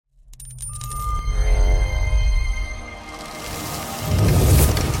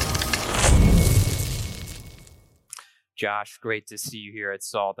Josh, great to see you here at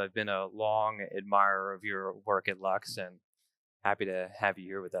Salt. I've been a long admirer of your work at Lux and happy to have you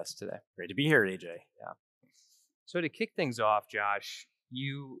here with us today. Great to be here, AJ. Yeah. So to kick things off, Josh,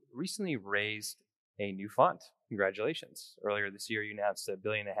 you recently raised a new fund. Congratulations. Earlier this year, you announced $1.5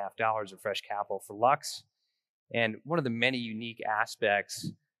 billion of fresh capital for Lux. And one of the many unique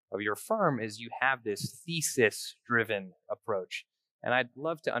aspects of your firm is you have this thesis-driven approach. And I'd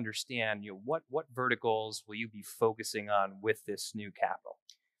love to understand, what verticals will you be focusing on with this new capital?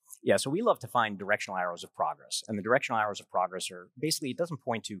 Yeah, so we love to find directional arrows of progress. And the directional arrows of progress are basically, it doesn't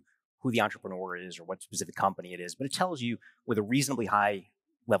point to who the entrepreneur is or what specific company it is, but it tells you with a reasonably high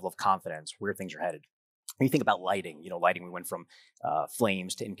level of confidence where things are headed. When you think about lighting, lighting, we went from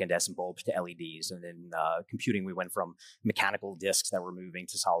flames to incandescent bulbs to LEDs. And then computing, we went from mechanical disks that were moving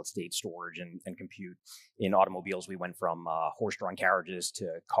to solid state storage and compute. In automobiles, we went from horse-drawn carriages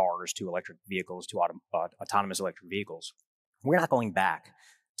to cars to electric vehicles to autonomous electric vehicles. We're not going back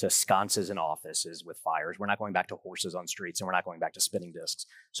to sconces in offices with fires. We're not going back to horses on streets, and we're not going back to spinning disks.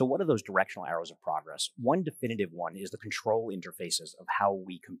 So what are those directional arrows of progress? One definitive one is the control interfaces of how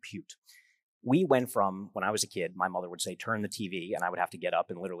we compute. We went from, when I was a kid, my mother would say, turn the TV, and I would have to get up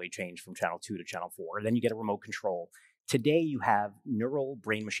and literally change from channel 2 to channel 4. Then you get a remote control. Today, you have neural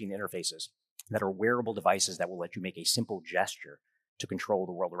brain-machine interfaces that are wearable devices that will let you make a simple gesture to control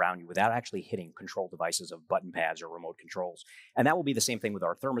the world around you without actually hitting control devices of button pads or remote controls. And that will be the same thing with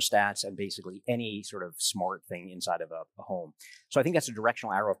our thermostats and basically any sort of smart thing inside of a home. So I think that's a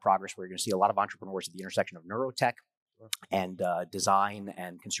directional arrow of progress where you're going to see a lot of entrepreneurs at the intersection of neurotech and design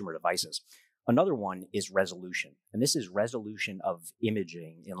and consumer devices. Another one is resolution, and this is resolution of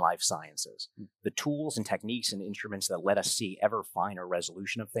imaging in life sciences. The tools and techniques and instruments that let us see ever finer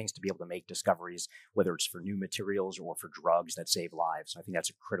resolution of things to be able to make discoveries, whether it's for new materials or for drugs that save lives. I think that's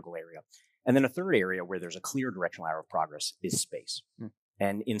a critical area. And then a third area where there's a clear directional arrow of progress is space.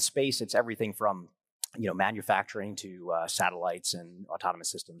 And in space, it's everything from manufacturing to satellites and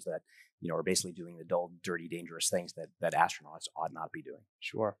autonomous systems that are basically doing the dull, dirty, dangerous things that astronauts ought not be doing.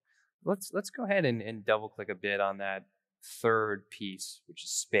 Sure. Let's go ahead and double click a bit on that third piece, which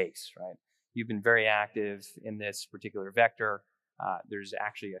is space, right? You've been very active in this particular vector. There's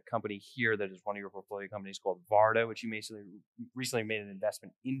actually a company here that is one of your portfolio companies called Varda, which you recently made an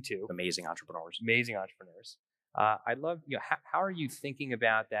investment into. Amazing entrepreneurs. I'd love, how are you thinking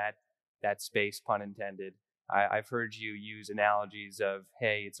about that space, pun intended? I've heard you use analogies of,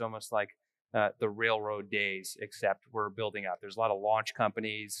 hey, it's almost like the railroad days, except we're building up. There's a lot of launch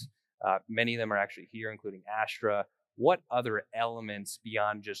companies. Many of them are actually here, including Astra. What other elements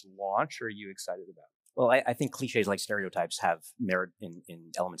beyond just launch are you excited about? Well, I think cliches like stereotypes have merit in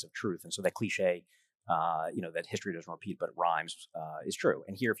elements of truth. And so that cliche, that history doesn't repeat, but it rhymes, is true.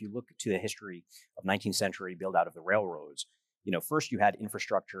 And here, if you look to the history of 19th century build out of the railroads, first you had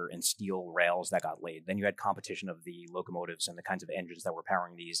infrastructure and steel rails that got laid. Then you had competition of the locomotives and the kinds of engines that were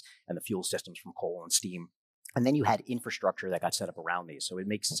powering these and the fuel systems from coal and steam. And then you had infrastructure that got set up around these. So it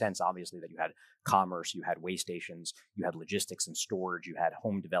makes sense, obviously, that you had commerce, you had way stations, you had logistics and storage, you had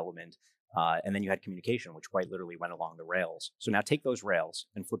home development, and then you had communication, which quite literally went along the rails. So now take those rails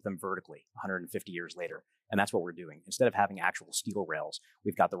and flip them vertically 150 years later. And that's what we're doing. Instead of having actual steel rails,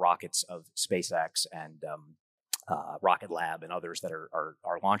 we've got the rockets of SpaceX and Rocket Lab and others that are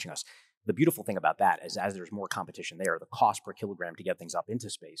launching us. The beautiful thing about that is as there's more competition there, the cost per kilogram to get things up into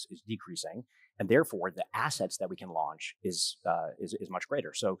space is decreasing. And therefore, the assets that we can launch is much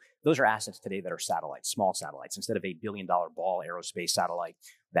greater. So those are assets today that are satellites, small satellites. Instead of a $1 billion ball aerospace satellite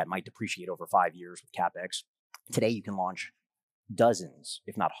that might depreciate over 5 years with CapEx, today you can launch dozens,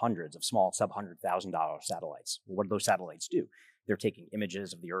 if not hundreds, of small sub-$100,000 satellites. Well, what do those satellites do? They're taking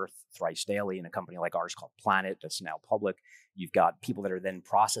images of the Earth thrice daily in a company like ours called Planet that's now public. You've got people that are then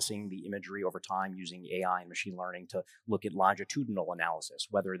processing the imagery over time using AI and machine learning to look at longitudinal analysis,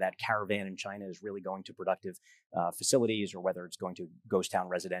 whether that caravan in China is really going to productive facilities or whether it's going to ghost town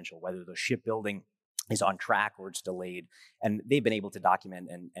residential, whether the shipbuilding is on track or it's delayed. And they've been able to document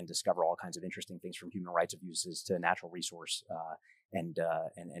and discover all kinds of interesting things from human rights abuses to natural resource and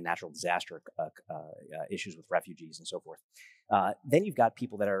natural disaster issues with refugees and so forth. Then you've got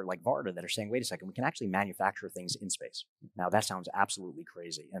people that are like Varda that are saying, wait a second, we can actually manufacture things in space. Now that sounds absolutely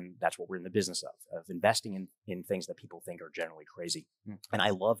crazy. And that's what we're in the business of investing in things that people think are generally crazy. And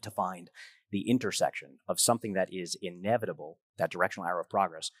I love to find the intersection of something that is inevitable, that directional arrow of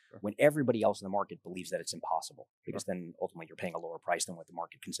progress, when everybody else in the market believes that it's impossible, because then ultimately you're paying a lower price than what the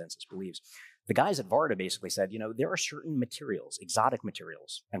market consensus believes. The guys at Varda basically said, there are certain materials, exotic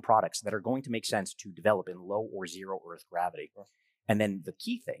materials and products that are going to make sense to develop in low or zero Earth gravity. And then the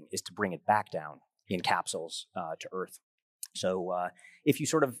key thing is to bring it back down in capsules to Earth. So if you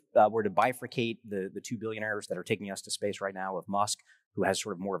sort of were to bifurcate the two billionaires that are taking us to space right now, of Musk, who has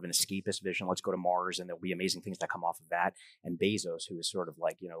sort of more of an escapist vision, let's go to Mars and there'll be amazing things that come off of that, and Bezos, who is sort of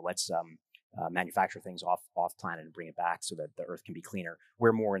like, let's manufacture things off planet and bring it back so that the Earth can be cleaner.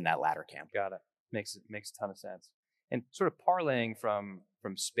 We're more in that latter camp. Got it. Makes a ton of sense. And sort of parlaying from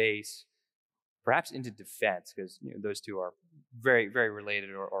space, perhaps into defense, because those two are very, very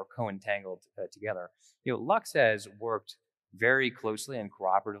related or co-entangled together. Lux has worked very closely and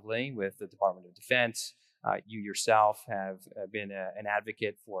cooperatively with the Department of Defense. You yourself have been an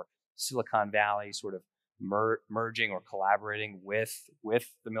advocate for Silicon Valley sort of merging or collaborating with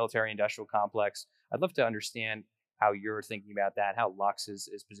the military-industrial complex. I'd love to understand how you're thinking about that, how Lux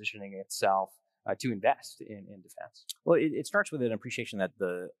is positioning itself to invest in defense. Well, it starts with an appreciation that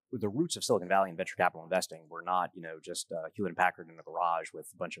the roots of Silicon Valley and venture capital investing were not, just Hewlett and Packard in a garage with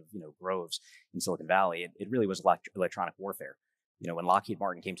a bunch of, groves in Silicon Valley. It really was electronic warfare. When Lockheed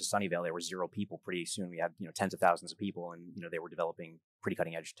Martin came to Sunnyvale, there were 0 people. Pretty soon we had, tens of thousands of people, and, they were developing pretty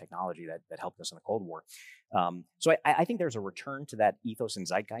cutting edge technology that helped us in the Cold War. So I think there's a return to that ethos and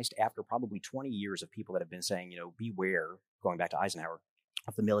zeitgeist after probably 20 years of people that have been saying, beware, going back to Eisenhower,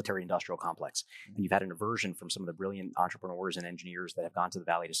 of the military-industrial complex. And you've had an aversion from some of the brilliant entrepreneurs and engineers that have gone to the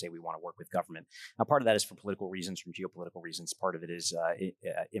Valley to say we want to work with government. Now, part of that is for political reasons, from geopolitical reasons. Part of it is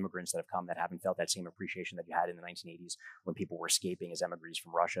immigrants that have come that haven't felt that same appreciation that you had in the 1980s when people were escaping as emigres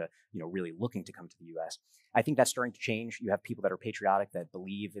from Russia, really looking to come to the U.S. I think that's starting to change. You have people that are patriotic, that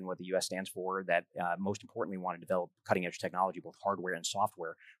believe in what the U.S. stands for, that most importantly want to develop cutting-edge technology, both hardware and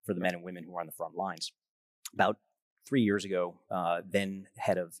software, for the men and women who are on the front lines. About 3 years ago, then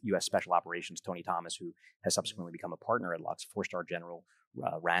head of U.S. Special Operations, Tony Thomas, who has subsequently become a partner at Lux, 4-star general,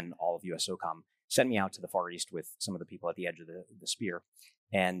 ran all of U.S. SOCOM, sent me out to the Far East with some of the people at the edge of the spear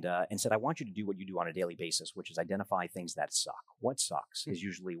and said, I want you to do what you do on a daily basis, which is identify things that suck. What sucks is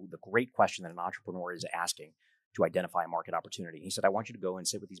usually the great question that an entrepreneur is asking to identify a market opportunity. He said, I want you to go and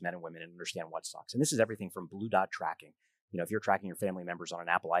sit with these men and women and understand what sucks. And this is everything from blue dot tracking. If you're tracking your family members on an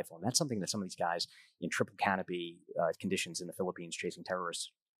Apple iPhone, that's something that some of these guys in triple canopy conditions in the Philippines chasing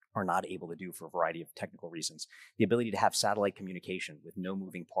terrorists are not able to do for a variety of technical reasons. The ability to have satellite communication with no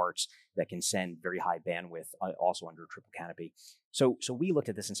moving parts that can send very high bandwidth also under triple canopy. So we looked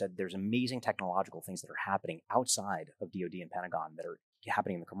at this and said, there's amazing technological things that are happening outside of DoD and Pentagon that are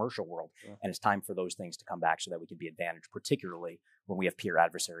happening in the commercial world. Yeah. And it's time for those things to come back so that we can be advantaged, particularly when we have peer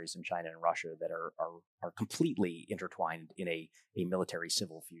adversaries in China and Russia that are completely intertwined in a military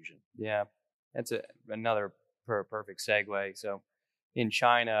civil fusion. Yeah, that's another perfect segue. So in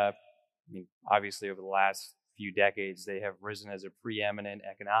China, obviously over the last few decades, they have risen as a preeminent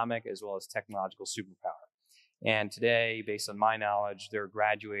economic as well as technological superpower. And today, based on my knowledge, they're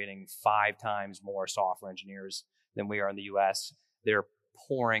graduating 5 times more software engineers than we are in the US. They're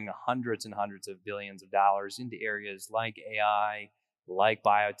pouring hundreds and hundreds of billions of dollars into areas like AI, like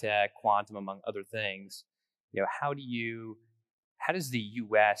biotech, quantum, among other things. How does the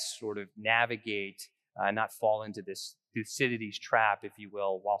US sort of navigate, not fall into this Thucydides trap, if you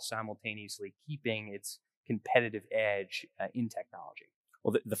will, while simultaneously keeping its competitive edge in technology?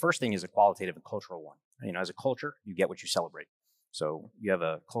 Well, the first thing is a qualitative and cultural one. As a culture, you get what you celebrate. So you have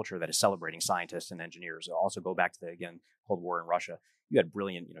a culture that is celebrating scientists and engineers. Also go back to the, Cold War in Russia. You had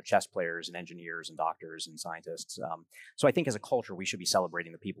brilliant, chess players and engineers and doctors and scientists. So I think as a culture, we should be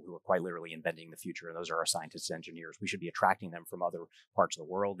celebrating the people who are quite literally inventing the future. And those are our scientists and engineers. We should be attracting them from other parts of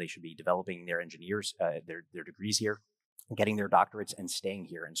the world. They should be developing their engineers, their degrees here, getting their doctorates and staying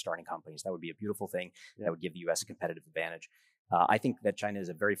here and starting companies. That would be a beautiful thing. That would give the U.S. a competitive advantage. I think that China is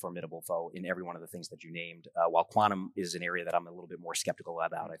a very formidable foe in every one of the things that you named. While quantum is an area that I'm a little bit more skeptical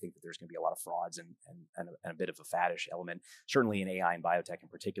about, I think that there's going to be a lot of frauds and a bit of a faddish element, certainly in AI and biotech in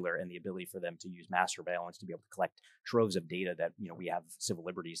particular, and the ability for them to use mass surveillance to be able to collect troves of data that we have civil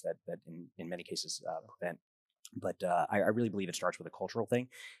liberties that in many cases prevent. But I really believe it starts with a cultural thing.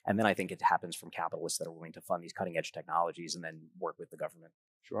 And then I think it happens from capitalists that are willing to fund these cutting edge technologies and then work with the government.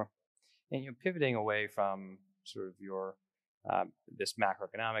 Sure. And pivoting away from sort of your this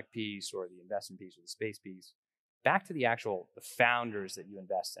macroeconomic piece or the investment piece or the space piece, back to the founders that you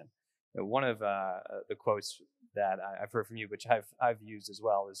invest in. One of the quotes that I've heard from you, which I've used as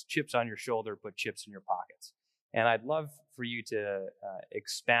well, is chips on your shoulder, put chips in your pockets. And I'd love for you to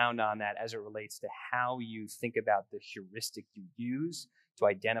expound on that as it relates to how you think about the heuristic you use to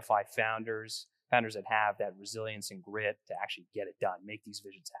identify founders that have that resilience and grit to actually get it done, make these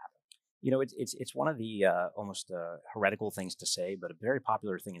visions happen. It's one of the almost heretical things to say, but a very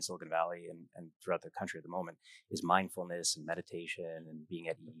popular thing in Silicon Valley and throughout the country at the moment is mindfulness and meditation and being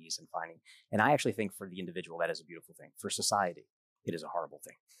at ease and finding. And I actually think for the individual that is a beautiful thing. For society, it is a horrible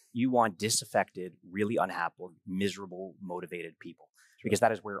thing. You want disaffected, really unhappy, miserable, motivated people, because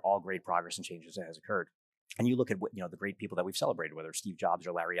that is where all great progress and changes has occurred. And you look at what the great people that we've celebrated, whether it's Steve Jobs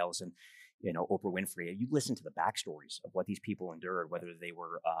or Larry Ellison, Oprah Winfrey. You listen to the backstories of what these people endured, whether they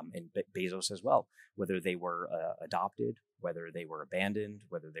were, and Bezos as well, whether they were adopted, whether they were abandoned,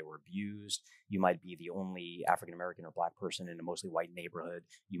 whether they were abused. You might be the only African American or Black person in a mostly white neighborhood.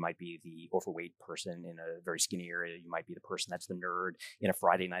 You might be the overweight person in a very skinny area. You might be the person that's the nerd in a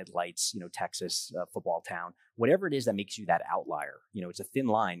Friday Night Lights, Texas football town. Whatever it is that makes you that outlier, it's a thin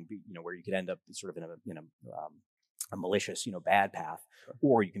line, where you could end up sort of in a malicious, bad path,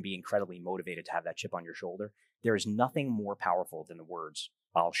 or you can be incredibly motivated to have that chip on your shoulder. There is nothing more powerful than the words,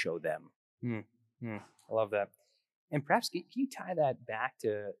 "I'll show them." I love that. And perhaps can you tie that back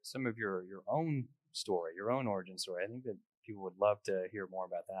to some of your own story, your own origin story? I think that people would love to hear more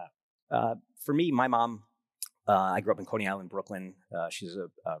about that. For me, my mom, I grew up in Coney Island, Brooklyn. She's a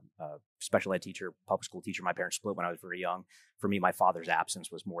special ed teacher, public school teacher. My parents split when I was very young. For me, my father's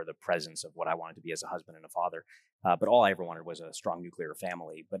absence was more the presence of what I wanted to be as a husband and a father. But all I ever wanted was a strong nuclear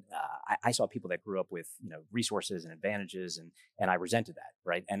family. But I saw people that grew up with resources and advantages, and I resented that,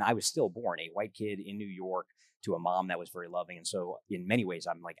 right? And I was still born a white kid in New York to a mom that was very loving. And so in many ways,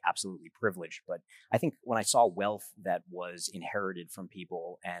 I'm like absolutely privileged. But I think when I saw wealth that was inherited from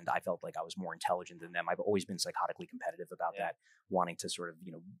people and I felt like I was more intelligent than them, I've always been psychotically competitive about that, wanting to sort of,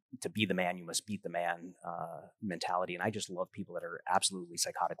 to be the man, you must beat the man mentality. And I just love people that are absolutely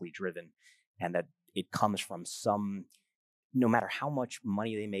psychotically driven, and that it comes from no matter how much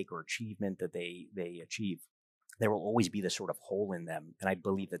money they make or achievement that they achieve, there will always be this sort of hole in them. And I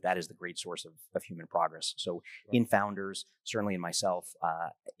believe that is the great source of human progress. So in founders, certainly in myself,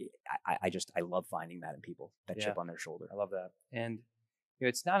 I love finding that in people, that chip on their shoulder. I love that. And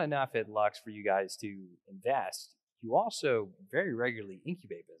it's not enough at Lux for you guys to invest. You also very regularly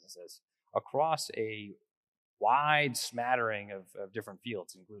incubate businesses across a wide smattering of different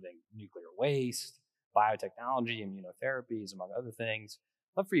fields, including nuclear waste, biotechnology, immunotherapies, among other things.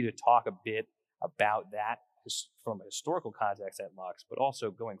 I'd love for you to talk a bit about that from a historical context at Lux, but also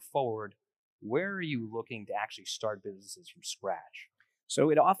going forward, where are you looking to actually start businesses from scratch?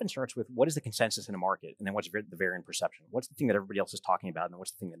 So it often starts with what is the consensus in a market, and then what's the variant perception? What's the thing that everybody else is talking about, and then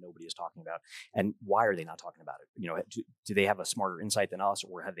what's the thing that nobody is talking about? And why are they not talking about it? Do they have a smarter insight than us,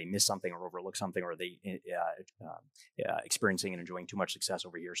 or have they missed something or overlooked something, or are they experiencing and enjoying too much success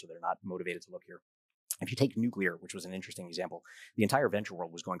over here, so they're not motivated to look here? If you take nuclear, which was an interesting example, the entire venture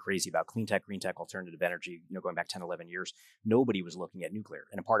world was going crazy about clean tech, green tech, alternative energy, going back 10, 11 years. Nobody was looking at nuclear.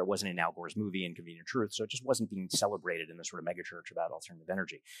 And in part, it wasn't in Al Gore's movie, Inconvenient Truth, so it just wasn't being celebrated in the sort of megachurch about alternative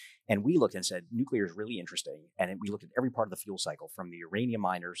energy. And we looked and said, nuclear is really interesting. And we looked at every part of the fuel cycle, from the uranium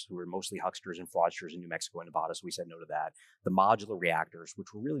miners, who were mostly hucksters and fraudsters in New Mexico and Nevada, so we said no to that. The modular reactors, which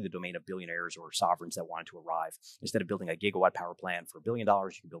were really the domain of billionaires or sovereigns that wanted to arrive. Instead of building a gigawatt power plant for $1 billion,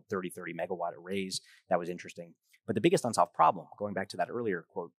 you could build 30 megawatt arrays. That was interesting. But the biggest unsolved problem, going back to that earlier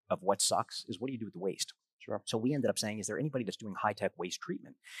quote of what sucks, is what do you do with the waste? Sure. So we ended up saying, is there anybody that's doing high-tech waste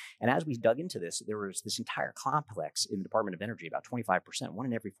treatment? And as we dug into this, there was this entire complex in the Department of Energy, about 25%. One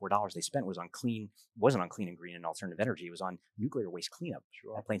in every $4 they spent wasn't on clean and green and alternative energy. It was on nuclear waste cleanup.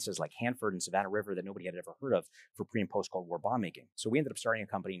 Sure. At places like Hanford and Savannah River that nobody had ever heard of for pre- and post-Cold War bomb making. So we ended up starting a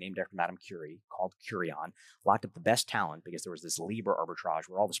company named after Madame Curie called Curion, locked up the best talent because there was this Libra arbitrage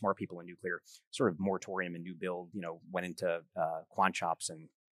where all the smart people in nuclear sort of moratorium and new build, went into quant shops and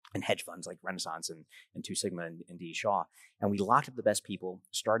hedge funds like Renaissance and Two Sigma and D. Shaw. And we locked up the best people,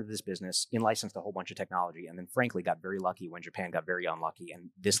 started this business, in-licensed a whole bunch of technology, and then frankly got very lucky when Japan got very unlucky. And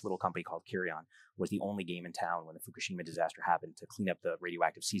this little company called Curion was the only game in town when the Fukushima disaster happened to clean up the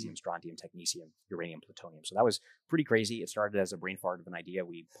radioactive cesium, strontium, technetium, uranium, plutonium. So that was pretty crazy. It started as a brain fart of an idea.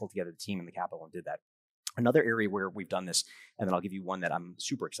 We pulled together the team in the capital and did that. Another area where we've done this, and then I'll give you one that I'm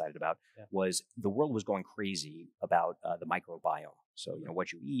super excited about, was the world was going crazy about the microbiome. So,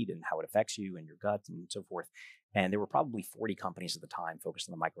 what you eat and how it affects you and your gut and so forth. And there were probably 40 companies at the time focused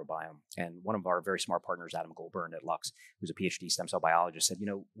on the microbiome. And one of our very smart partners, Adam Goldburn at Lux, who's a PhD stem cell biologist, said,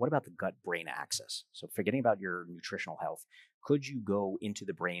 what about the gut-brain axis? So forgetting about your nutritional health, could you go into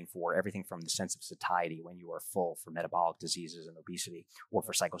the brain for everything from the sense of satiety when you are full, for metabolic diseases and obesity, or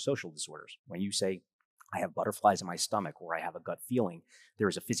for psychosocial disorders? When you say, I have butterflies in my stomach, or I have a gut feeling, there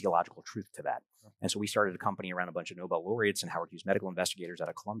is a physiological truth to that. And so we started a company around a bunch of Nobel laureates and Howard Hughes medical investigators out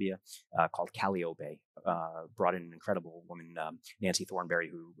of Columbia called Calliope. Brought in an incredible woman, Nancy Thornberry,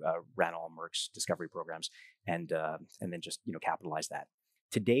 who ran all Merck's discovery programs, and then just capitalized that.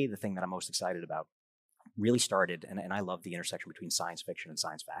 Today, the thing that I'm most excited about really started, and I love the intersection between science fiction and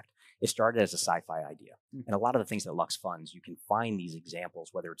science fact. It started as a sci-fi idea. And a lot of the things that Lux funds, you can find these examples,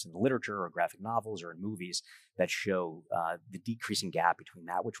 whether it's in the literature or graphic novels or in movies, that show the decreasing gap between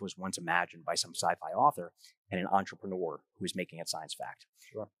that which was once imagined by some sci-fi author and an entrepreneur who is making it science fact.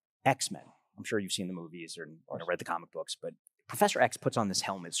 Sure. X-Men. I'm sure you've seen the movies or read the comic books, but Professor X puts on this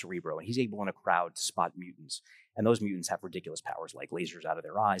helmet, Cerebro, and he's able in a crowd to spot mutants. And those mutants have ridiculous powers like lasers out of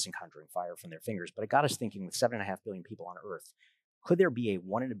their eyes and conjuring fire from their fingers. But it got us thinking, with 7.5 billion people on Earth, could there be a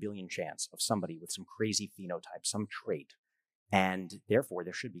 1 in a billion chance of somebody with some crazy phenotype, some trait? And therefore,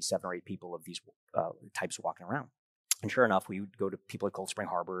 there should be 7 or 8 people of these types walking around. And sure enough, we would go to people at Cold Spring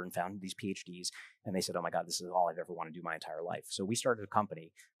Harbor and found these PhDs, and they said, oh my God, this is all I've ever wanted to do my entire life. So we started a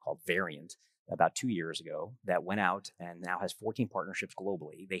company called Variant about 2 years ago that went out and now has 14 partnerships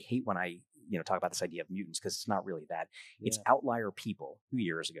globally. They hate when I talk about this idea of mutants, because it's not really that. It's outlier people 2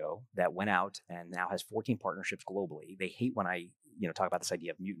 years ago that went out and now has 14 partnerships globally. They hate when I talk about this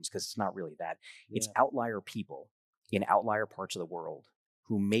idea of mutants, because it's not really that. It's outlier people in outlier parts of the world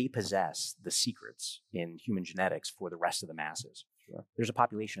who may possess the secrets in human genetics for the rest of the masses. Sure. There's a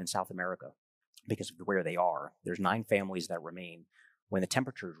population in South America, because of where they are. There's 9 families that remain. When the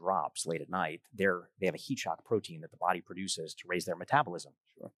temperature drops late at night, they have a heat shock protein that the body produces to raise their metabolism.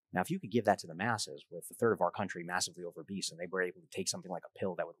 Sure. Now, if you could give that to the masses, with a third of our country massively obese, and they were able to take something like a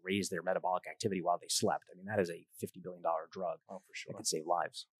pill that would raise their metabolic activity while they slept, I mean, that is a $50 billion drug. Oh, for sure. That could save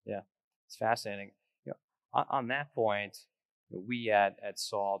lives. Yeah, it's fascinating. On that point, we at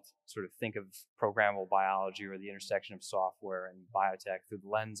SALT sort of think of programmable biology, or the intersection of software and biotech, through the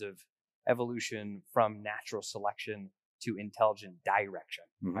lens of evolution from natural selection to intelligent direction.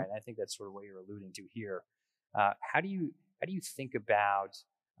 Mm-hmm. Right? And I think that's sort of what you're alluding to here. How do you think about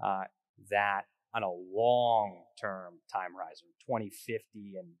that on a long-term time horizon,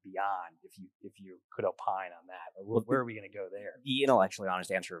 2050 and beyond? If you could opine on that, or where are we going to go there? The intellectually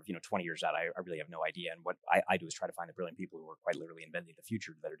honest answer of 20 years out, I really have no idea. And what I do is try to find the brilliant people who are quite literally inventing the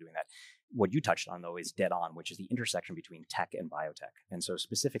future that are doing that. What you touched on, though, is dead on, which is the intersection between tech and biotech. And so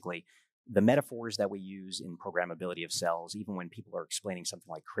specifically, the metaphors that we use in programmability of cells, even when people are explaining something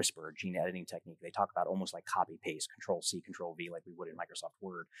like CRISPR, a gene editing technique, they talk about almost like copy paste, Control C, Control V, like we would in Microsoft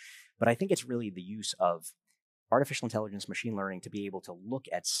Word. But I think it's really the use of artificial intelligence, machine learning, to be able to look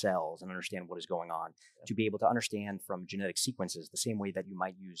at cells and understand what is going on, to be able to understand from genetic sequences the same way that you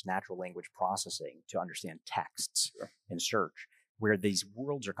might use natural language processing to understand texts and search, where these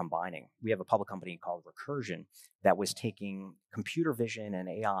worlds are combining. We have a public company called Recursion that was taking computer vision and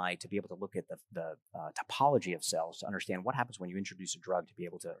AI to be able to look at the topology of cells to understand what happens when you introduce a drug, to be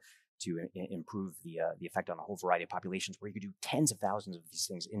able to improve the effect on a whole variety of populations, where you could do tens of thousands of these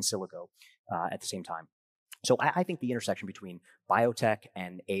things in silico at the same time. So I think the intersection between biotech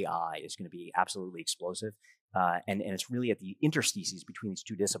and AI is going to be absolutely explosive. And it's really at the interstices between these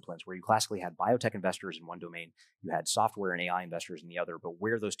two disciplines, where you classically had biotech investors in one domain, you had software and AI investors in the other, but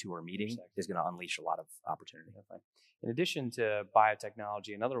where those two are meeting is going to unleash a lot of opportunity. In addition to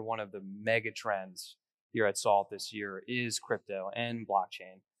biotechnology, another one of the mega trends here at SALT this year is crypto and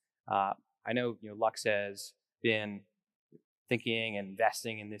blockchain. I know Lux has been thinking and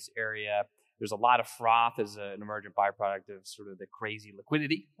investing in this area. There's a lot of froth as an emergent byproduct of sort of the crazy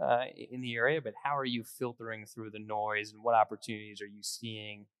liquidity in the area, but how are you filtering through the noise, and what opportunities are you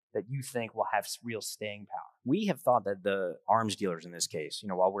seeing that you think will have real staying power? We have thought that the arms dealers in this case,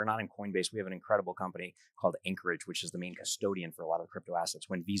 while we're not in Coinbase, we have an incredible company called Anchorage, which is the main custodian for a lot of the crypto assets.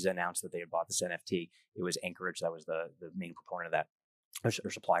 When Visa announced that they had bought this NFT, it was Anchorage that was the main proponent of that, or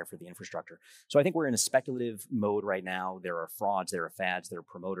supplier for the infrastructure. So I think we're in a speculative mode right now. There are frauds, there are fads, there are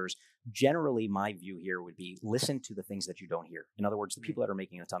promoters. Generally, my view here would be listen to the things that you don't hear. In other words, the people that are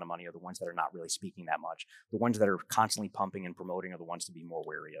making a ton of money are the ones that are not really speaking that much. The ones that are constantly pumping and promoting are the ones to be more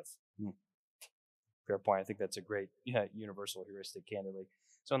wary of. Fair point. I think that's a great universal heuristic, candidly.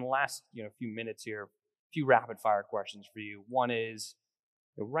 So in the last few minutes here, a few rapid fire questions for you. One is,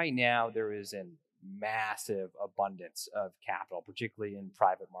 right now there is an massive abundance of capital, particularly in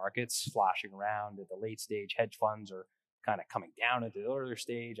private markets, sloshing around. At the late stage, hedge funds are kind of coming down into the earlier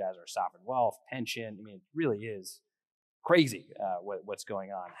stage, as are sovereign wealth, pension. I mean, it really is crazy what's going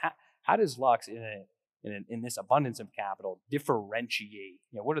on. How does Lux, in this abundance of capital, differentiate?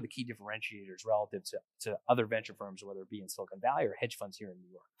 What are the key differentiators relative to other venture firms, whether it be in Silicon Valley or hedge funds here in New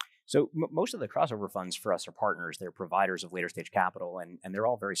York? So most of the crossover funds for us are partners. They're providers of later stage capital, and they're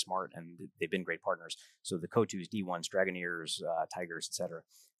all very smart, and they've been great partners. So the Coatue, D1s, Dragoneers, Tigers, et cetera.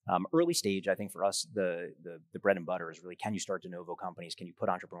 Early stage, I think for us, the bread and butter is really, can you start de novo companies? Can you put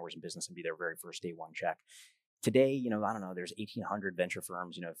entrepreneurs in business and be their very first day one check? Today, I don't know, there's 1,800 venture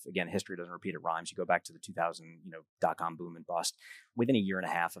firms. If, again, history doesn't repeat, it rhymes. You go back to the 2000, dot-com boom and bust. Within a year and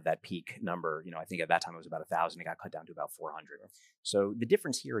a half of that peak number, I think at that time it was about 1,000. It got cut down to about 400. So the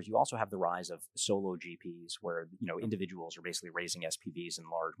difference here is you also have the rise of solo GPs where, individuals are basically raising SPVs in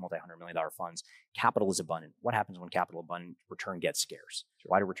large multi-$100 million funds. Capital is abundant. What happens when capital abundant? Return gets scarce.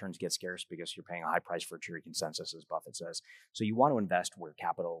 Why do returns get scarce? Because you're paying a high price for a cheery consensus, as Buffett says. So you want to invest where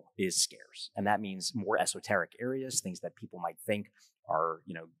capital is scarce. And that means more esoteric areas, things that people might think are,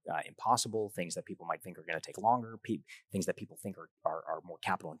 impossible, things that people might think are going to take longer, things that people think are more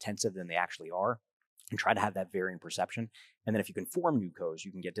capital intensive than they actually are. And try to have that varying perception. And then if you can form new cos,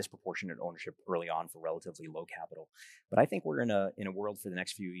 you can get disproportionate ownership early on for relatively low capital. But I think we're in a world for the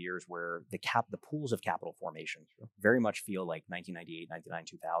next few years where the pools of capital formation very much feel like 1998, 1999,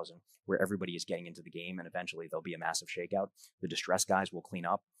 2000, where everybody is getting into the game, and eventually there'll be a massive shakeout. The distressed guys will clean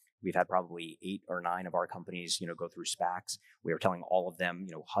up. We've had probably 8 or 9 of our companies, go through SPACs. We are telling all of them,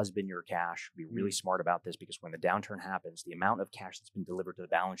 husband your cash. Be really smart about this, because when the downturn happens, the amount of cash that's been delivered to the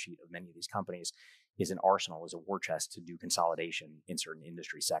balance sheet of many of these companies is an arsenal, is a war chest to do consolidation in certain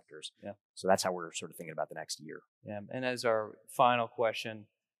industry sectors. Yeah. So that's how we're sort of thinking about the next year. Yeah. And as our final question,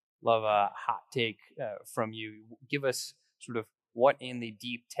 love a hot take from you. Give us sort of what in the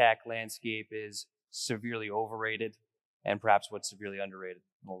deep tech landscape is severely overrated, and perhaps what's severely underrated.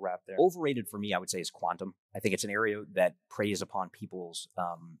 We'll wrap there. Overrated for me, I would say, is quantum. I think it's an area that preys upon people's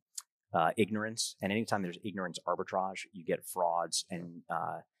ignorance. And anytime there's ignorance arbitrage, you get frauds, and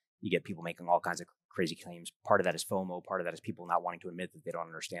you get people making all kinds of crazy claims. Part of that is FOMO. Part of that is people not wanting to admit that they don't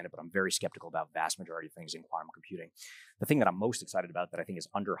understand it. But I'm very skeptical about vast majority of things in quantum computing. The thing that I'm most excited about, that I think is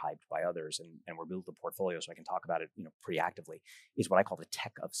underhyped by others, and we're building a portfolio so I can talk about it, pretty actively, is what I call the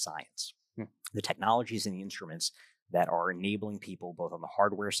tech of science. The technologies and the instruments that are enabling people both on the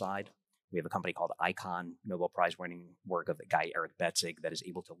hardware side. We have a company called ICON, Nobel Prize winning work of the guy Eric Betzig, that is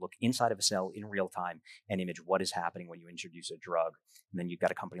able to look inside of a cell in real time and image what is happening when you introduce a drug. And then you've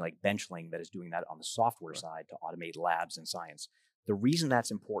got a company like Benchling that is doing that on the software side to automate labs and science. The reason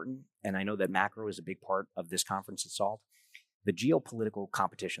that's important, and I know that macro is a big part of this conference at SALT, the geopolitical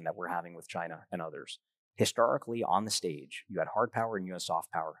competition that we're having with China and others. Historically, on the stage, you had hard power and you had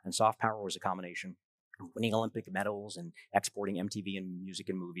soft power. And soft power was a combination winning Olympic medals and exporting MTV and music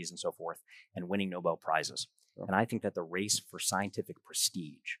and movies and so forth, and winning Nobel Prizes. And I think that the race for scientific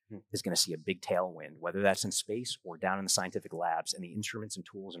prestige is going to see a big tailwind, whether that's in space or down in the scientific labs, and the instruments and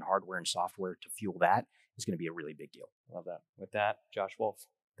tools and hardware and software to fuel that is going to be a really big deal. Love that. With that, Josh Wolf.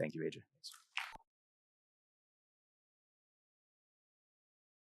 Thank you, AJ.